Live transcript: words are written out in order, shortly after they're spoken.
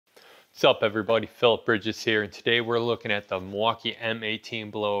What's up everybody, Phillip Bridges here, and today we're looking at the Milwaukee M18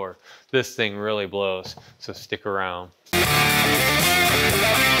 blower. This thing really blows, so stick around.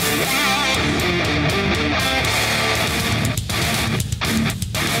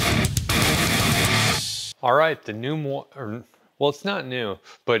 Alright, the new, well it's not new,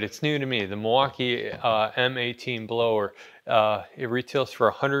 but it's new to me, the Milwaukee M18 blower. It retails for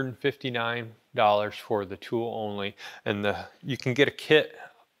 $159 for the tool only, and you can get a kit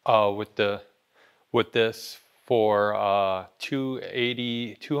with this for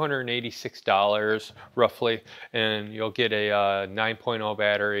 $286 roughly, and you'll get a 9.0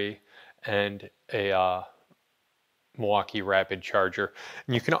 battery and a Milwaukee rapid charger.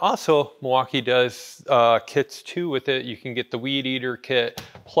 And you can also, Milwaukee does kits too with it. You can get the weed eater kit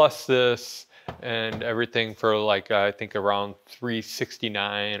plus this and everything for like I think around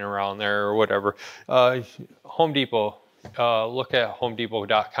 $369 around there or whatever. Home Depot. Look at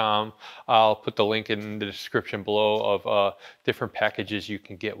homedepot.com. I'll put the link in the description below of different packages you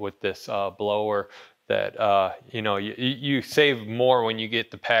can get with this blower that you know, you save more when you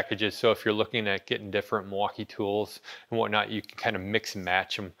get the packages. So if you're looking at getting different Milwaukee tools and whatnot, you can kind of mix and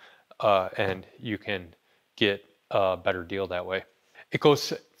match them and you can get a better deal that way. It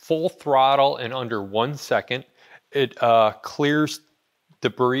goes full throttle in under 1 second. It clears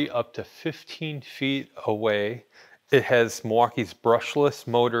debris up to 15 feet away. It has Milwaukee's brushless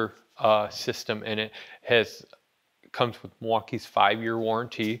motor system in it. Comes with Milwaukee's 5-year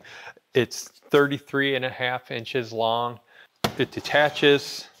warranty. It's 33.5 inches long. It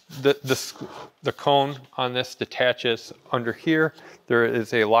detaches, the cone on this detaches under here. There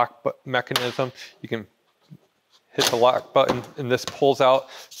is a lock mechanism. You can hit the lock button and this pulls out,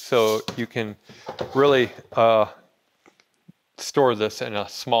 so you can really store this in a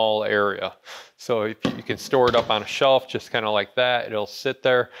small area. So if you can store it up on a shelf, just kind of like that, it'll sit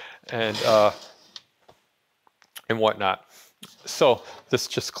there and whatnot. So this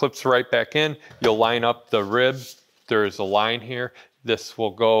just clips right back in. You'll line up the rib. There's a line here. This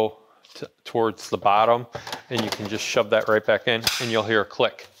will go towards the bottom, and you can just shove that right back in, and you'll hear a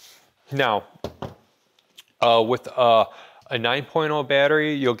click. Now, with a 9.0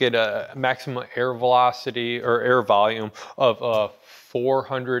 battery, you'll get a maximum air velocity or air volume of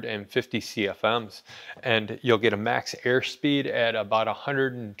 450 CFMs, and you'll get a max airspeed at about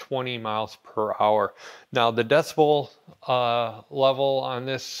 120 miles per hour. Now the decibel level on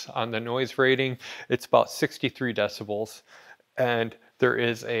this, on the noise rating, it's about 63 decibels, and there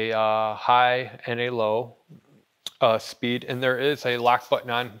is a high and a low speed, and there is a lock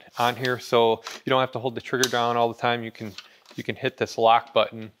button on here, so you don't have to hold the trigger down all the time. You can hit this lock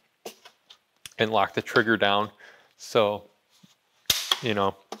button and lock the trigger down, so you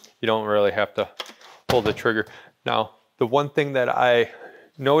know, you don't really have to hold the trigger. Now, the one thing that I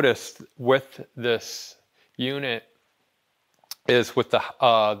noticed with this unit is with the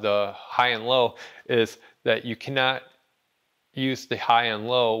high and low is that you cannot use the high and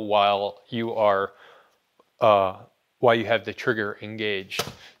low while you are while you have the trigger engaged.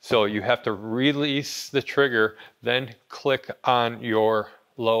 So you have to release the trigger, then click on your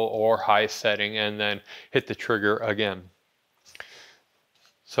low or high setting, and then hit the trigger again.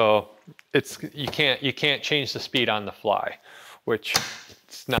 So you can't change the speed on the fly, which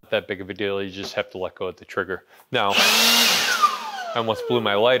it's not that big of a deal. You just have to let go of the trigger. Now, I almost blew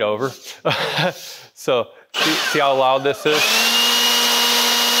my light over. So see how loud this is?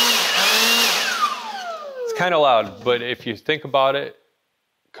 It's kind of loud, but if you think about it,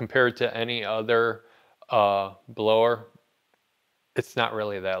 compared to any other blower, it's not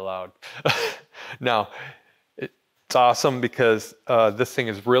really that loud. Now, it's awesome because this thing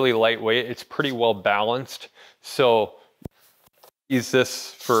is really lightweight. It's pretty well balanced. So I use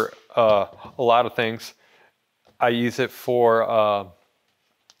this for a lot of things. I use it for,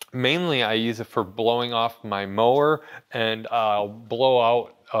 mainly I use it for blowing off my mower, and I'll blow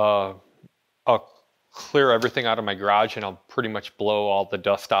out, I'll clear everything out of my garage, and I'll pretty much blow all the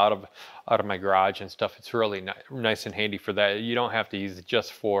dust out of my garage and stuff. It's really nice and handy for that. You don't have to use it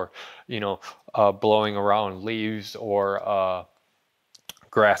just for, you know, blowing around leaves or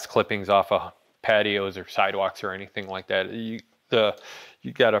grass clippings off of patios or sidewalks or anything like that. You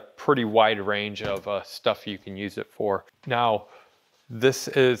got a pretty wide range of stuff you can use it for. Now, this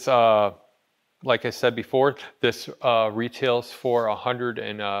is like I said before, this retails for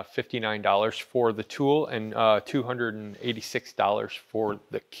 $159 for the tool and $286 for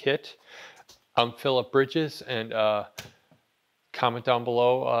the kit. I'm Phillip Bridges, and comment down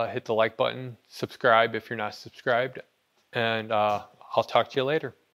below, hit the like button, subscribe if you're not subscribed, and I'll talk to you later.